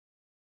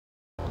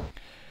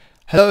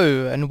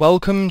Hello and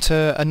welcome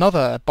to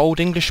another Bold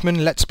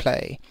Englishman Let's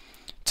Play.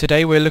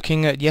 Today we're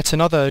looking at yet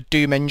another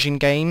Doom engine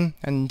game,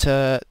 and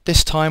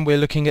this time we're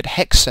looking at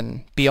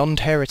Hexen,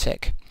 Beyond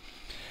Heretic.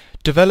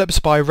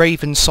 Developed by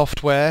Raven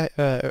Software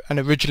and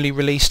originally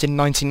released in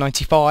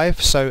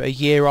 1995, so a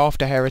year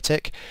after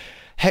Heretic,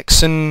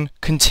 Hexen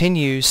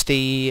continues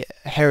the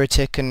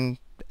Heretic and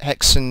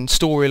Hexen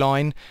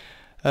storyline,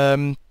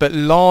 but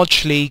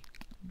largely,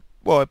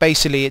 well,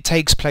 basically it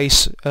takes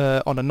place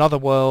on another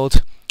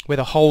world with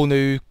a whole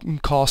new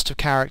cast of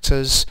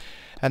characters,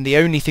 and the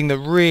only thing that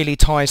really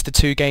ties the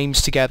two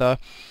games together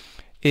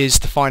is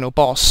the final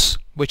boss,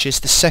 which is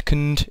the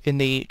second in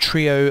the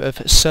trio of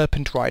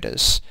Serpent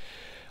Riders.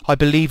 I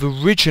believe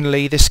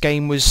originally this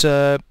game was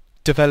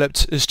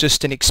developed as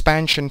just an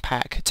expansion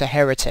pack to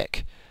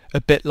Heretic, a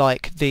bit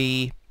like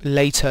the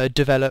later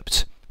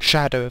developed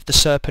Shadow of the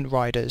Serpent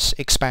Riders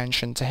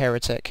expansion to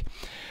Heretic.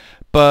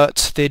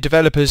 But the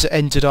developers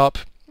ended up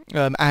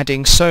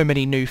adding so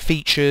many new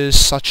features,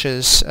 such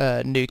as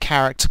new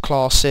character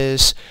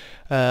classes,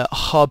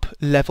 hub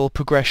level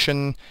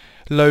progression,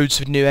 loads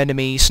of new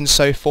enemies and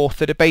so forth,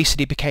 that it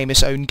basically became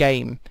its own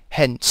game,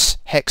 hence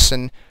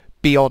Hexen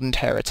Beyond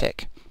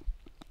Heretic.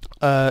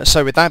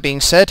 So with that being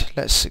said,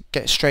 let's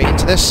get straight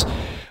into this.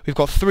 We've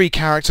got three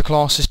character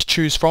classes to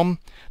choose from: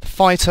 the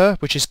Fighter,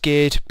 which is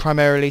geared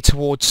primarily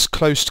towards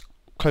close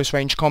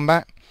range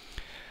combat,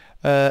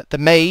 the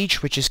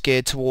Mage, which is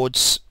geared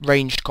towards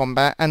ranged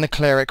combat, and the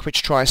Cleric,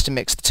 which tries to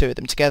mix the two of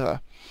them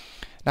together.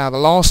 Now, the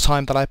last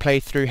time that I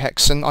played through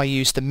Hexen, I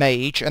used the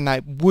Mage, and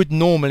that would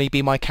normally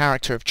be my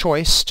character of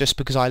choice, just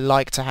because I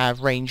like to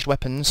have ranged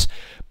weapons,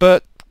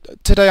 but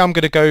today I'm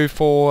going to go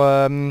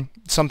for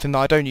something that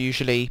I don't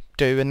usually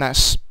do, and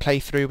that's play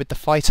through with the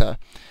Fighter.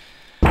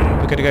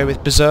 We're going to go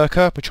with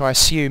Berserker, which I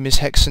assume is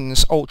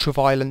Hexen's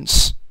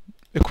ultra-violence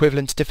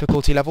equivalent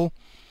difficulty level,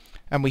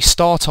 and we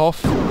start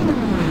off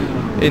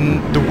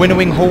in the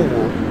Winnowing Hall.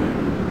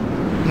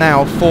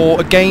 Now, for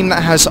a game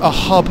that has a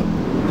hub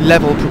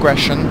level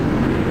progression,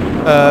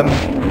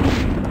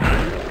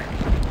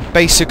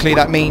 basically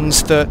that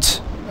means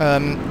that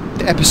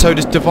the episode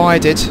is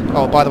divided.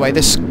 Oh, by the way,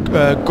 this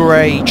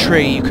grey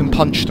tree you can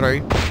punch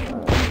through.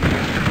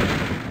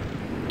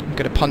 I'm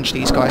going to punch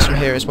these guys from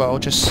here as well,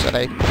 just so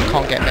they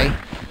can't get me.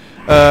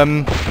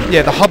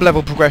 Yeah, the hub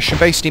level progression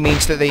basically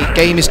means that the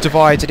game is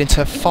divided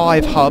into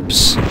 5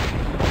 hubs,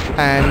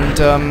 and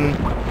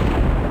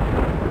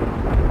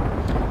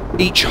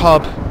each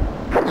hub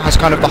has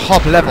kind of the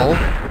hub level.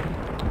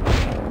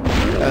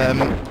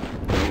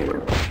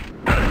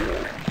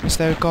 Is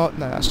there a god?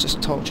 No, that's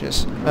just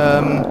torches.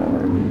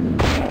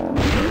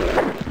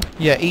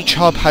 Yeah, each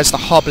hub has the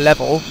hub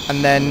level,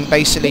 and then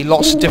basically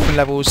lots of different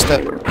levels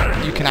that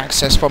you can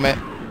access from it,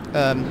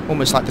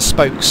 almost like the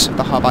spokes of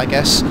the hub, I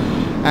guess.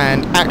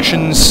 And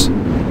actions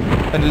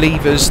and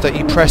levers that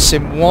you press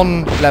in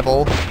one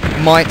level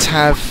might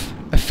have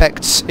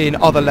effects in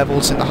other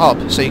levels in the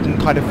hub, so you can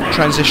kind of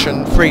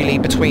transition freely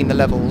between the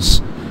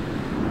levels,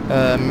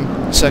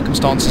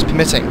 circumstances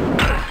permitting.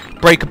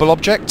 Breakable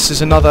objects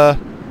is another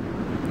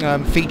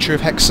feature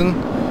of Hexen,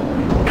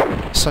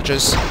 such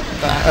as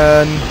the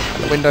urn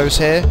and the windows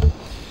here,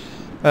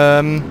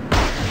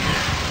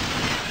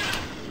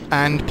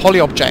 and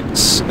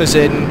polyobjects, as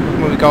in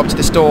when we go up to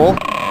this door,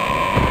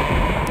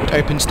 it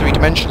opens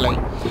three-dimensionally.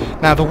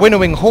 Now, the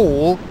Winnowing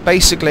Hall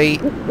basically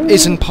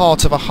isn't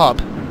part of a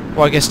hub.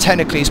 Well, I guess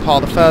technically it's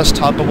part of the first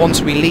hub, but once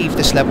we leave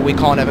this level we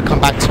can't ever come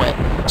back to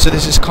it. So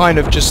this is kind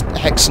of just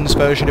Hexen's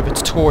version of a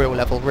tutorial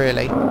level,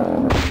 really.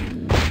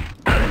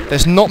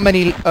 There's not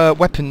many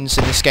weapons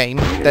in this game.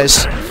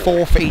 There's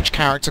 4 for each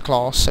character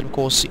class, and of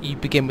course you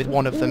begin with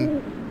one of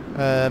them.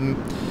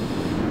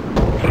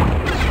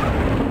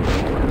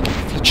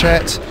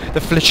 Flechette.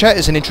 The Flechette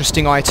is an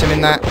interesting item in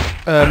that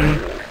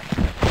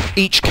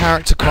each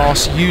character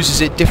class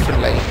uses it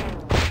differently.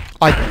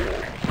 I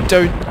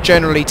don't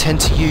generally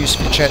tend to use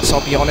Flechettes,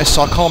 I'll be honest,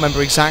 so I can't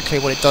remember exactly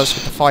what it does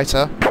with the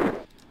Fighter.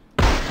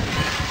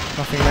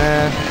 Nothing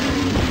there.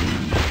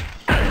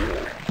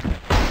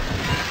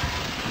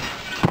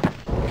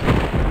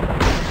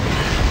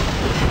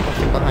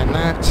 Nothing behind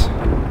that.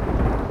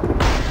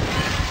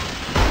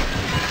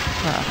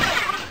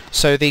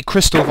 So the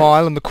Crystal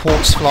Vial and the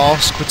Quartz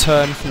Flask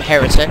return from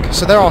Heretic,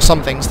 so there are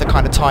some things that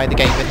kind of tie the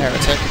game with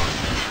Heretic.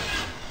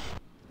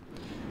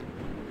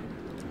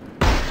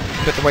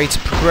 But the way to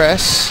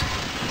progress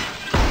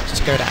is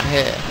to go down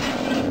here.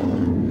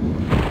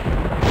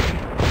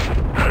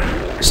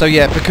 So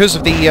yeah, because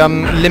of the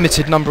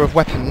limited number of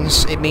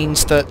weapons, it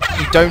means that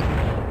you don't...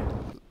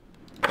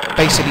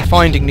 basically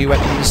finding new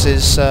weapons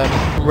is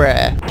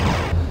rare.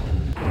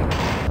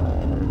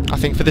 I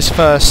think for this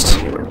first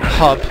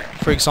hub,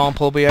 for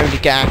example, we only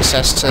get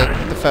access to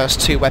the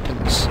first 2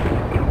 weapons.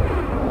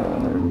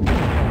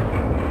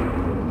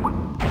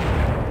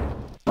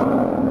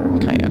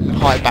 Okay, I can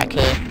hide back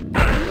here.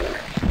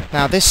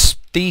 Now these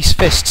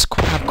fists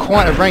have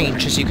quite a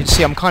range. As you can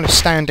see, I'm kind of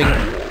standing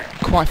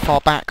quite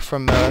far back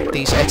from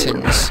these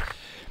Ettins.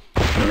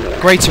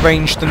 Greater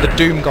range than the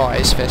Doom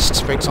guy's fists,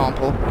 for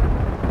example.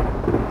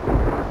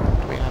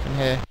 What do we have in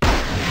here?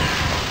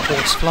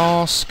 quartz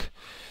flask.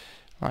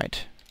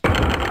 Right.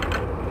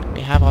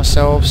 We have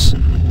ourselves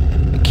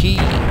a key.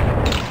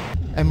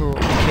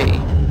 Emerald key.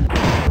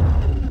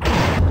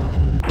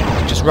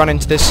 Just run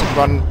into this and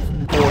run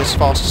forward as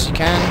fast as you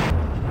can.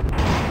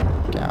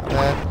 Get out of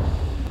there.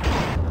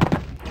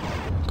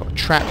 Got a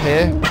trap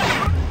here.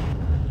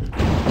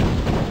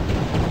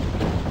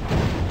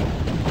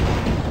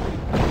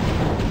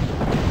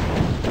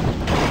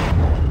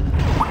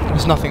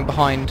 There's nothing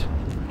behind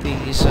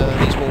these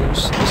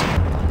walls.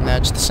 And they're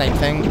just the same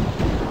thing.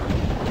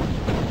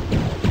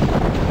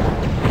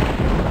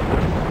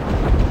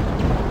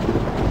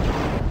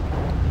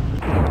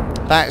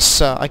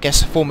 That's, I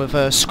guess, a form of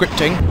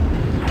scripting.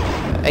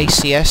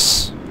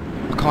 ACS.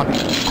 I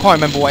can't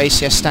remember what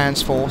ACS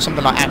stands for.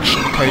 Something like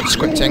action code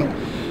scripting.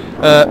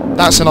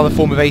 That's another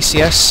form of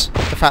ACS.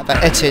 The fact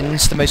that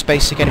Etins, the most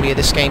basic enemy of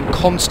this game,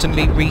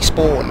 constantly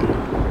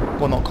respawn.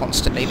 Well, not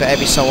constantly, but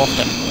every so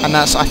often. And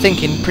that's, I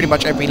think, in pretty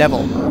much every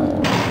level.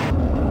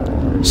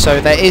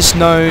 So there is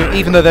no...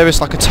 Even though there is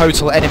like a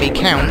total enemy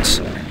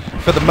count,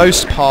 for the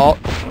most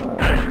part,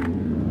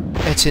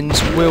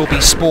 Etins will be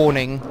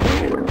spawning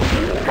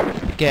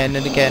again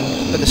and again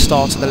at the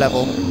start of the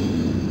level.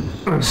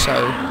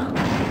 So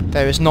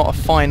there is not a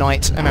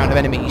finite amount of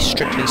enemies,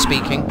 strictly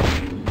speaking.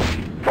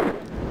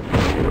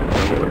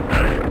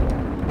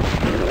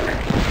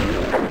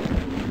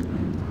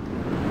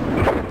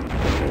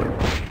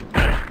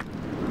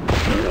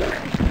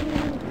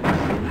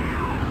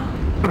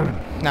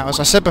 Now, as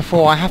I said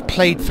before, I have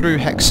played through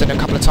Hexen a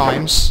couple of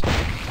times.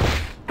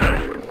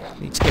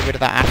 Need to get rid of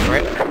that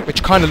Afrit,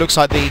 which kind of looks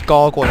like the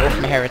gargoyle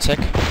from Heretic.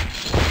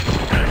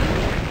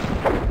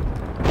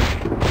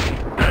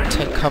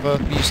 Take cover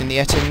using the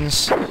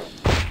Etins.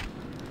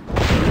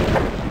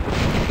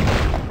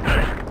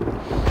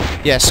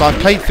 Yeah, so I've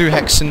played through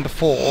Hexen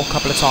before a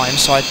couple of times,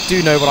 so I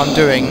do know what I'm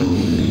doing.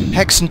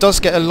 Hexen does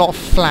get a lot of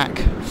flack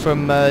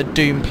from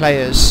Doom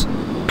players.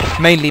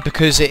 Mainly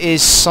because it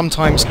is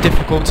sometimes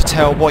difficult to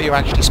tell what you're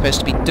actually supposed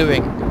to be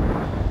doing.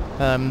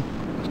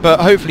 But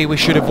hopefully we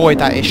should avoid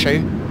that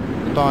issue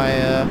by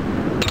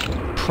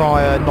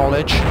prior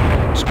knowledge.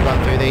 Just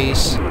run through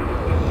these.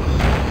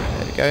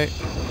 There we go.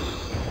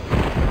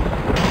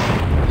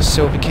 The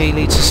silver key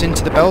leads us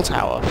into the bell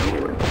tower.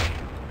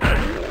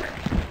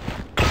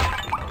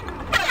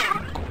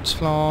 Quartz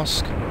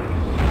flask.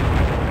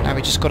 Now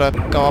we just gotta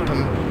go up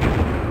and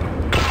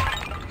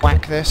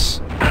whack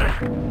this.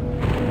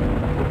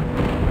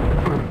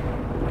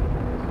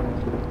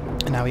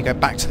 Now we go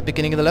back to the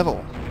beginning of the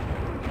level.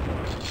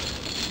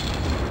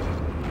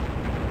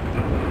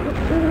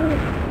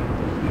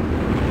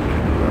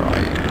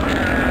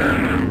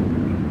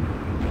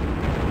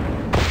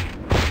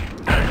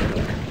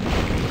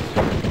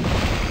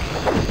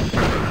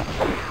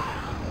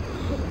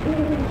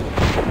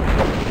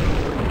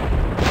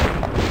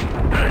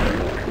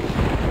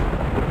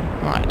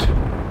 Right.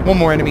 One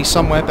more enemy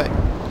somewhere, but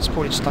it's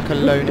probably just like a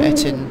lone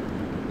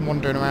Etin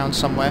wandering around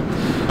somewhere.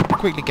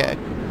 Quickly get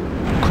a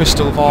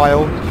crystal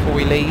vial before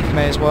we leave,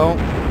 may as well.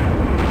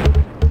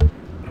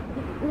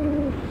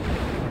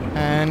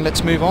 And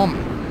let's move on.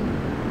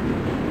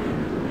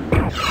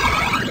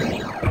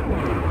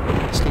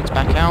 This leads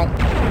back out.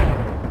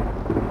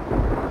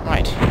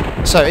 Right,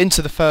 so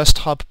into the first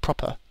hub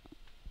proper.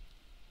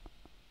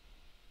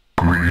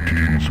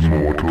 Greetings,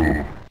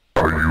 mortal.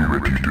 Are you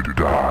ready to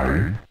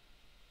die?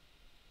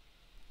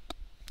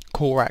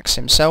 Korax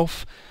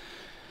himself.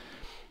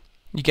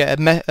 You get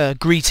a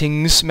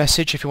greetings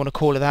message, if you want to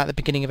call it that, at the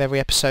beginning of every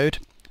episode.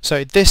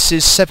 So this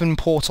is 7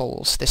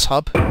 portals, this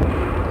hub.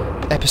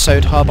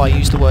 Episode hub, I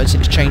use the words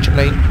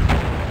interchangeably.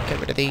 Get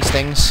rid of these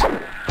things.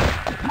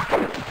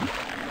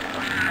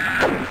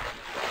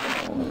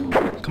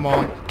 Come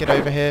on, get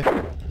over here.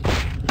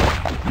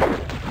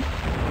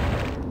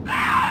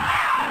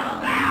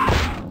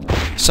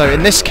 So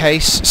in this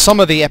case, some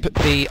of the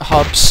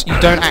hubs, you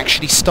don't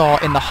actually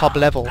start in the hub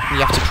level. You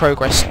have to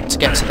progress to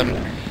get to them.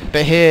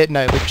 But here,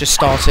 no, we've just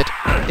started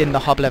in the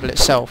hub level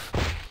itself.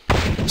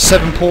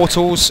 7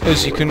 portals,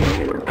 as you can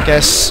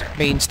guess,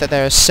 means that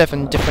there are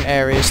 7 different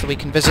areas that we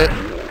can visit.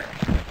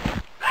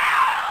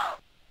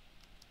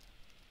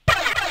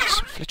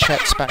 Some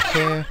flechettes back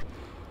here.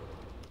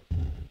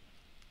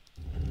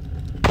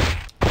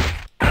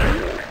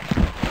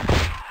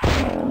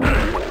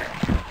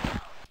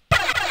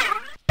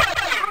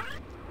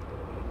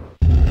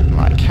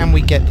 Right, can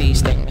we get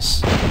these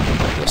things?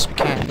 Yes, we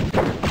can.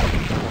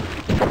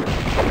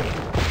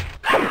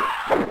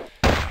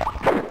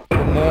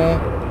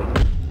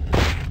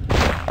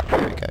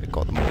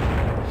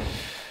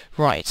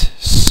 Right,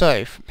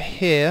 so from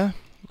here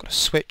we've got a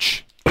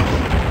switch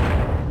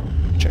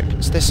which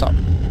opens this up.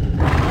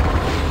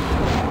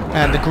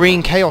 And the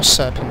green Chaos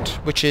Serpent,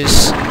 which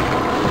is,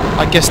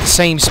 I guess, the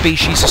same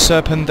species of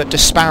serpent that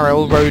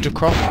Disparel rode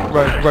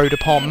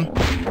upon,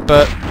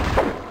 but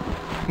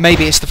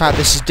maybe it's the fact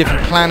this is a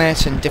different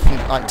planet and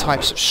different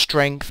types of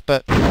strength,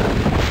 but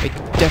they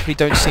definitely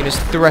don't seem as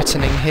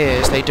threatening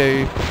here as they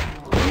do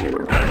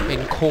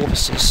in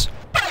Corvus's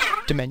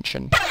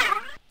dimension.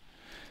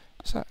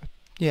 So,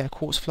 Yeah,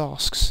 quartz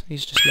flasks.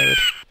 These are just lowered.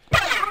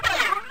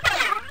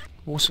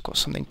 We've also got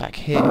something back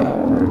here.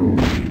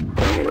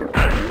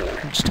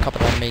 Just a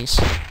couple of enemies.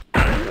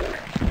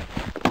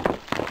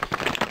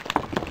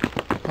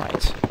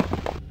 Right.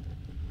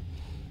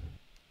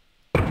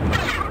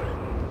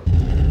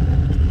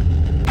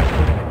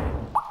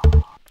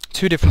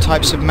 Two different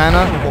types of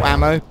mana, or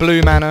ammo,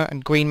 blue mana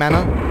and green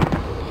mana.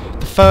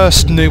 The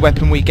first new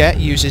weapon we get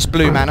uses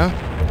blue mana.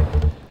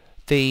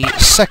 The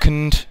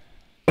second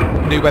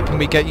new weapon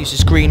we get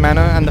uses green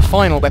mana, and the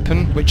final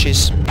weapon, which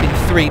is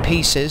in 3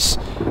 pieces,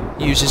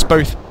 uses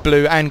both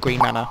blue and green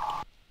mana.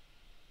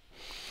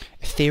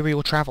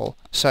 Ethereal travel.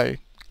 So,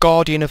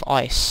 Guardian of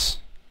Ice.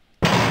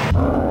 What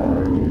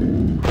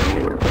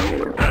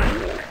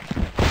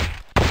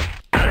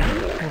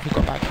have we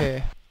got back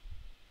here?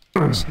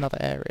 It's another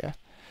area.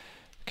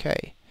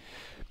 Okay.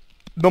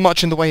 Not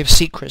much in the way of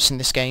secrets in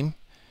this game.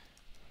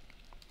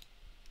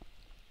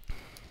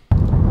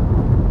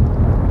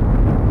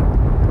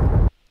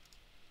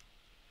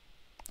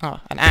 Ah,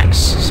 an axe,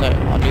 so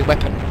our new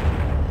weapon.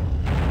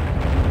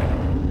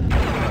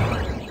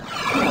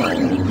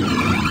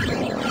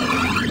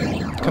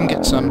 Come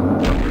get some.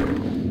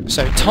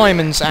 So,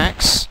 Timon's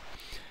axe,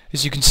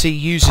 as you can see,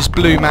 uses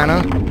blue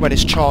mana when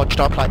it's charged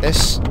up like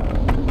this.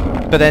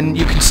 But then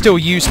you can still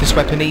use this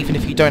weapon even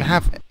if you don't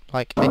have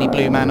like any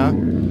blue mana.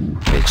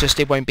 It's just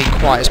it won't be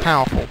quite as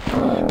powerful.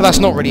 But that's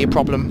not really a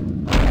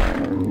problem.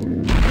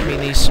 I mean,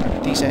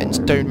 these ends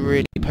don't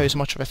really pose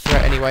much of a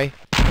threat anyway.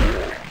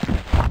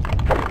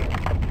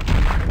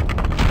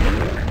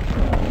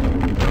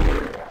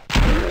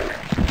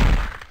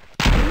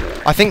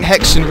 I think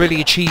Hexen really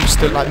achieves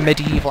the like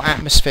medieval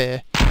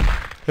atmosphere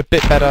a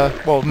bit better,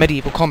 well,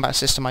 medieval combat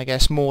system I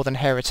guess, more than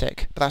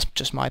Heretic, but that's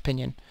just my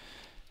opinion.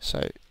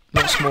 So,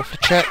 lots more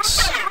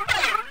flechettes.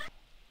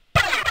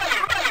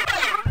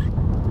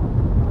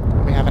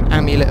 We have an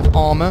amulet of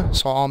armour,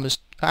 so our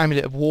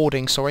amulet of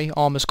warding, sorry,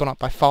 armour's gone up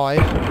by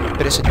 5,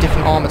 but it's a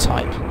different armour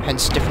type,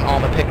 hence a different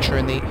armour picture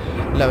in the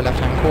lower left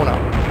hand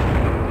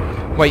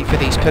corner. Wait for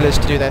these pillars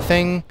to do their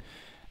thing,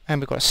 and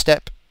we've got a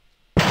step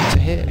to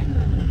here.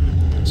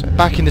 So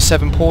back in the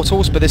 7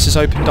 portals, but this has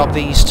opened up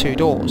these 2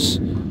 doors.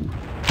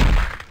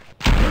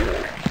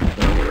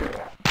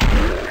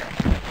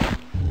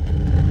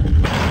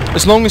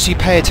 As long as you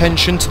pay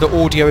attention to the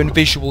audio and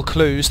visual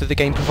clues that the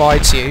game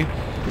provides you,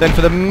 then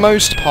for the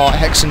most part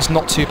Hexen's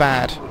not too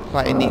bad,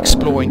 like in the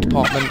exploring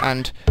department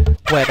and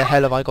where the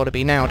hell have I got to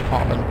be now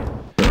department.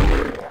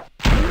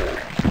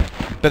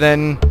 But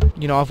then,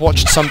 you know, I've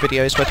watched some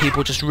videos where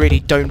people just really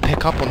don't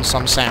pick up on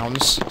some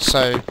sounds,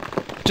 so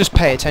just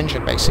pay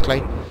attention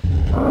basically.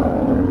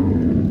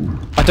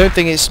 I don't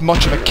think it's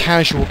much of a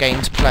casual game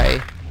to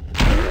play.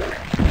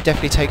 It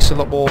definitely takes a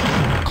lot more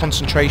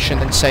concentration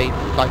than, say,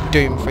 like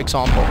Doom, for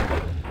example.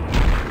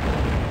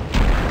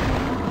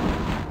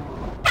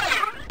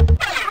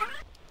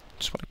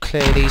 Just want to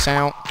clear these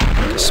out,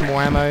 get some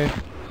more ammo.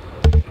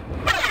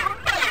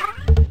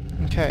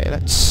 Okay,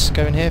 let's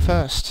go in here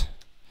first.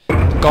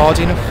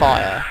 Guardian of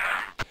Fire.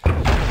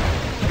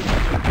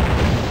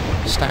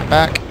 Stand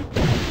back.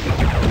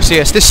 So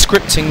yes, this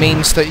scripting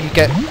means that you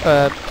get,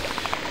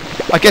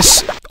 I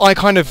guess I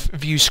kind of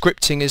view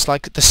scripting as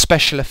like the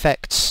special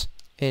effects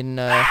in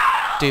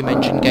Doom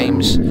Engine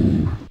games.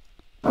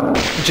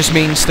 It just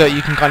means that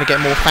you can kind of get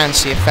more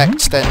fancy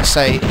effects than,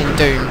 say, in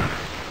Doom.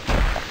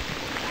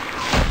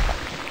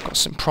 Got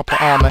some proper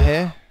armour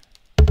here.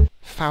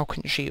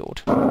 Falcon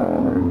Shield.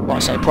 Well, I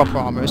say proper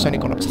armour, it's only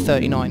gone up to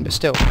 39, but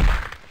still.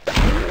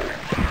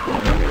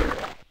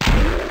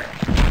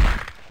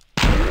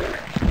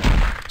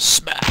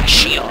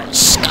 Smash your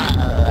skull!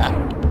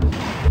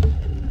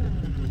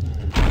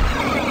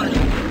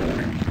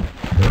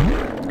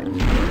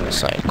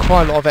 So,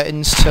 quite a lot of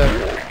ends to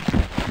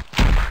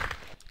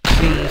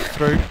cleave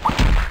through.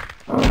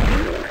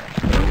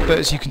 But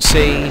as you can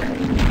see,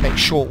 make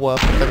short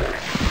work of them.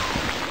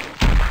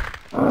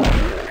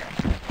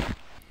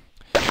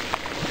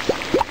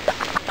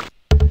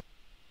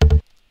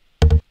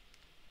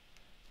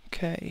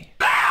 Okay.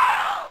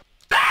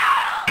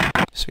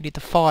 So we need the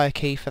fire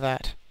key for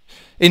that.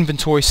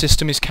 Inventory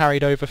system is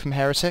carried over from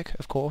Heretic,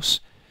 of course.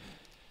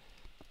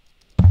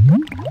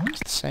 It's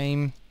the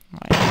same.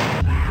 Right.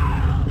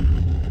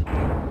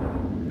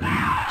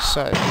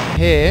 So,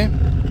 here,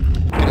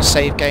 get a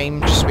save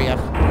game, just so we have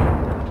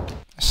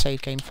a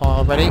save game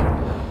file ready.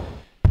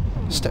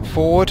 Step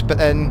forward, but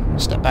then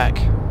step back.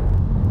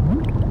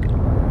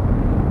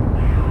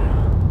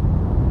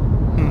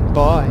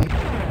 Bye.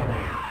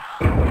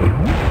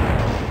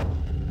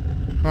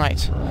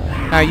 Right.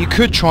 Now, you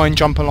could try and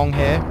jump along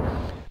here,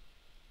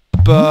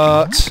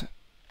 but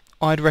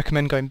I'd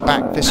recommend going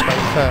back this way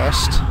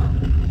first.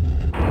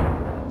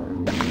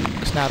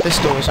 Because now this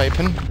door is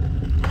open.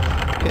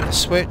 Hit the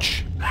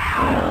switch.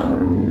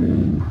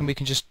 And we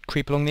can just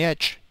creep along the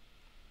edge.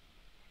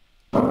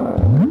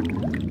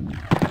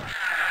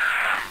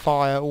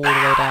 Fire all the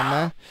way down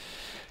there.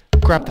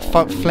 Grab the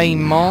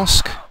flame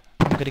mask.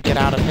 I'm going to get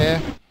out of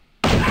here.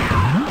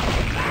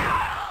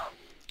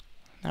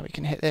 Now we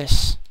can hit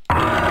this.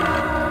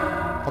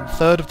 I'll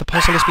 1/3 of the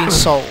puzzle has been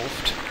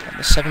solved. And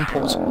the 7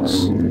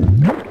 portals.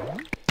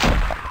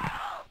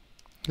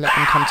 Let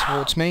them come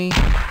towards me.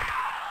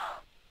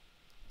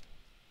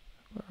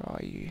 Where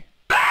are you?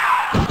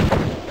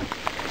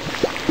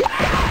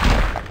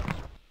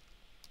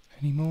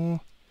 Any more?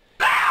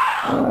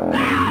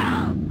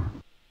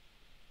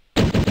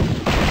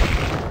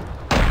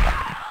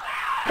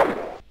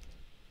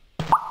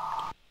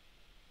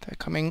 They're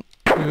coming.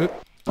 Let's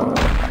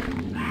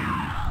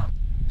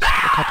get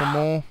a couple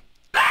more.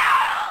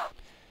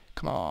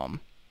 Come on.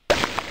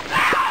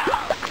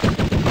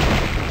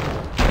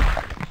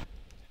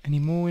 Any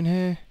more in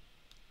here?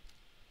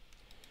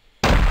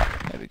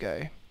 There we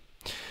go.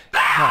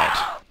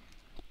 Right.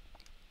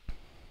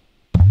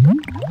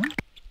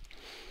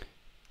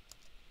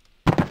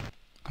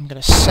 I'm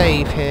going to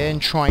save here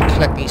and try and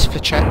collect these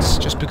flechettes,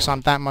 just because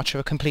I'm that much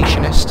of a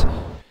completionist.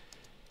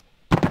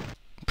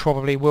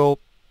 Probably will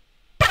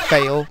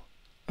fail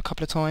a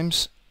couple of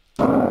times.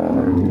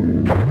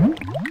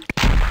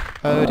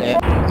 Oh dear.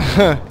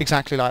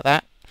 Exactly like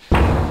that.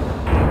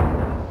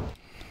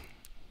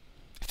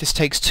 If this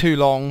takes too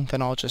long,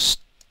 then I'll just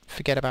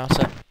forget about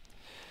it.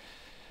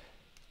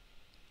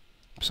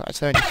 Besides,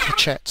 they're only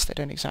flechettes, they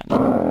don't exactly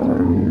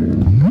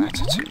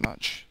matter too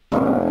much.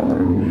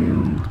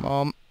 Come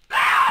on.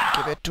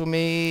 Give it to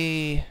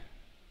me.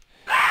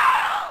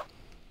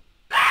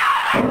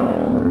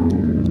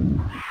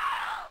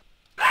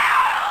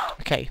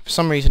 Okay, for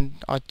some reason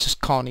I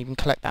just can't even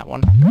collect that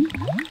one.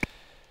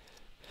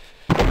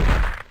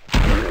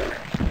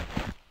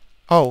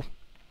 Oh,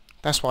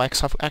 that's why,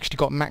 because I've actually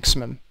got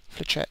maximum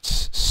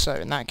flechettes. So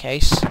in that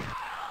case,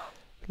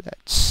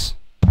 let's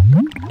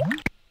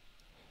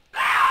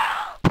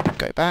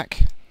go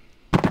back.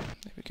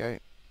 There we go.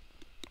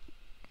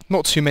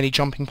 Not too many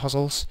jumping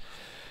puzzles.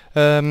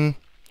 So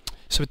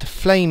with the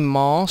flame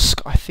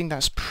mask, I think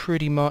that's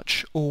pretty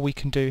much all we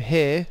can do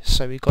here.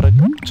 So we've got to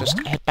just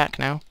head back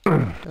now.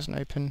 Doesn't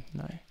open,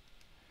 no.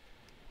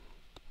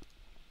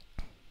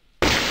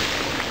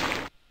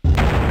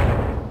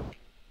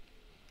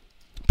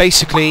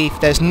 Basically, if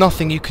there's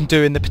nothing you can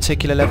do in the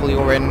particular level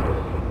you're in,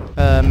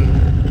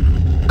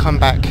 come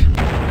back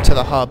to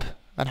the hub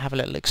and have a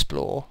little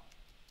explore.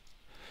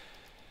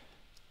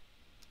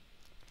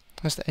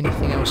 Has there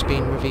anything else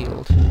been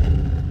revealed?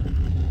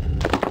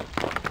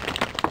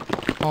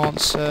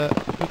 Answer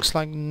looks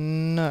like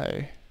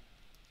no.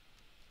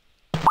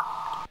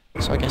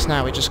 So I guess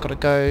now we just got to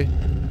go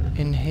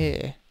in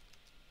here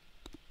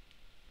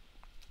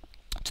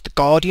to the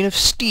Guardian of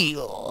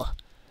Steel.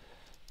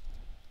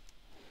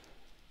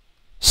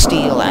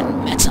 Steel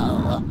and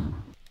metal.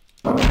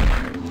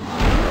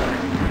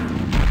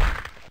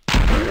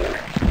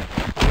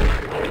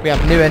 We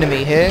have a new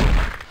enemy here.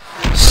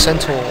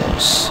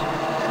 Centaurs.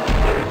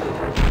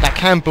 That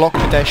can block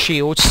with their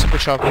shields,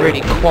 which are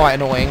really quite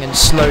annoying and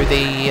slow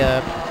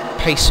the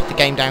pace of the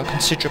game down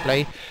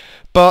considerably.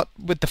 But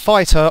with the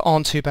fighter,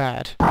 aren't too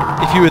bad.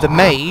 If you were the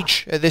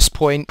mage, at this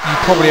point, you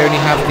probably only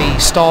have the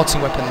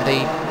starting weapon,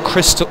 the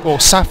crystal or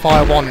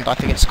sapphire wand, I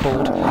think it's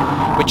called,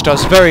 which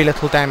does very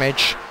little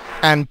damage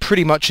and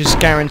pretty much is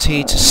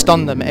guaranteed to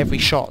stun them every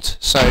shot.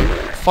 So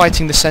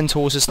fighting the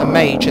centaurs as the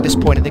mage at this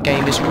point in the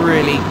game is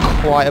really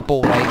quite a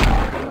ball ache.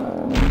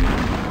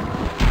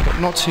 But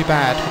not too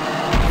bad.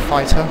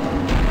 Fighter.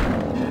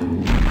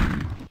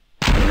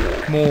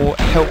 More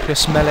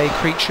helpless melee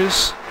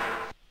creatures.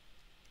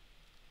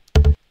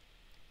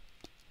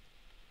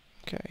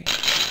 Okay.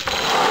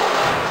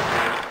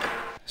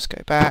 Let's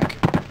go back.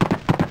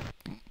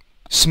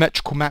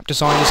 Symmetrical map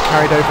design is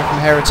carried over from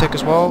Heretic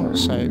as well,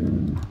 so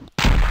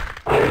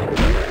a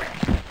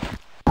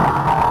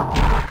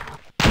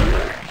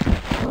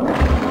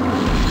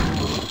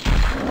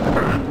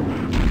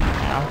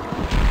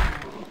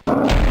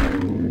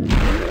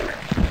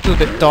little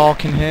bit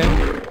dark in here.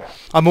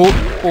 I'm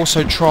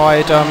also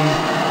tried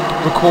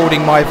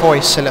recording my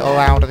voice a little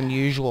louder than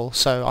usual,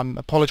 so I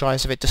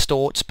apologise if it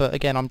distorts, but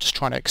again I'm just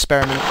trying to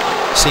experiment,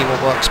 see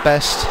what works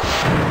best,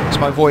 because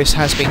my voice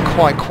has been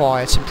quite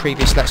quiet in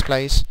previous Let's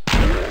Plays.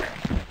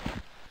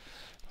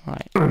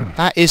 Right,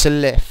 that is a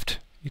lift.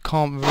 You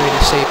can't really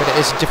see, but it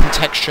is a different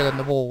texture than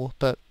the wall,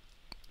 but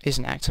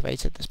isn't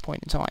activated at this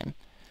point in time.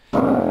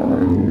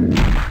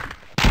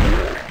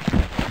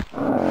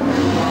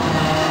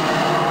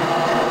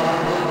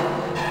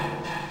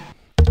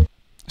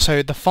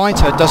 So the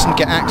fighter doesn't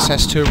get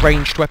access to a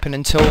ranged weapon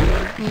until,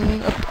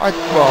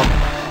 well,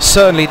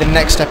 certainly the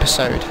next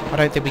episode. I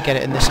don't think we get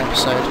it in this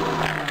episode.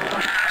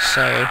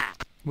 So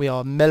we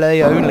are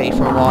melee only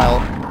for a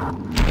while,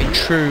 in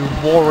true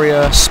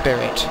warrior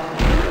spirit.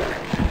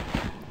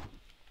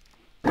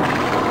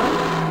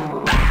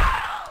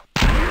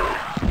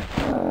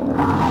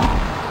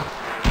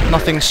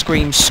 Nothing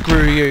screams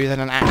screw you than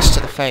an axe to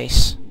the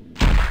face.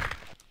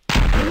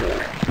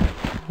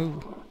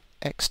 Ooh,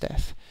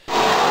 X-Death.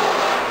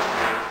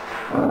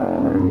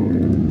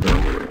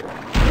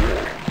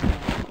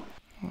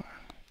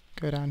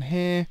 Go down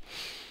here.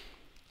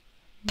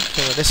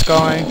 Kill this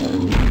guy.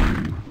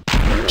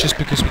 Just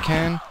because we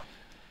can.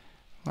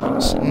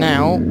 Right, so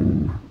now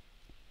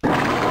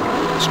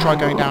Let's try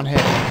going down here.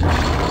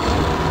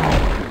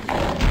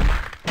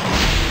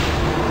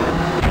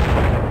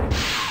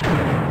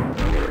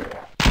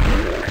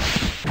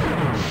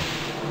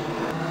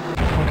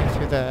 Can't get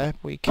through there,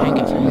 but we can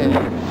get through here.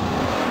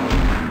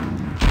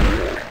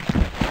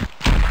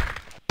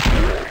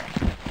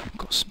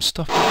 Got some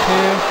stuff up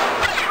here.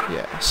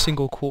 Yeah,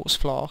 single quartz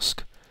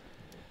flask.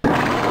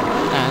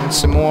 And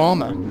some more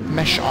armour.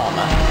 Mesh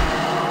armour.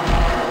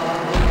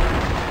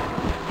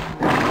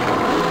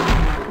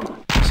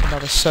 There's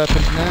another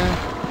serpent there.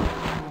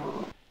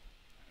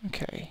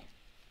 Okay.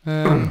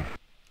 A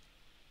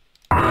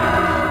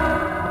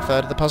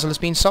third of the puzzle has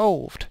been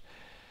solved.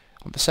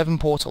 On the 7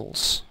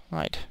 portals.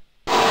 Right.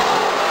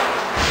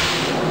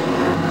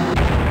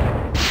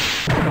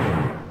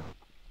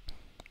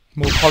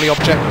 More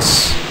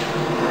polyobjects.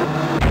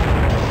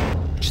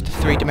 Which is the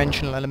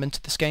 3-dimensional element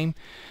of this game.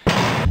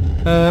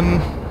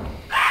 Can't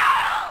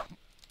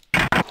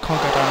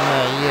go down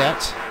there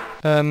yet.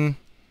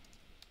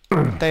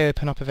 They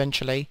open up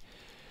eventually.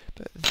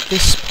 But at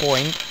this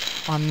point,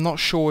 I'm not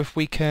sure if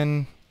we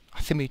can...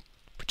 I think we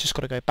just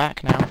got to go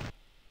back now.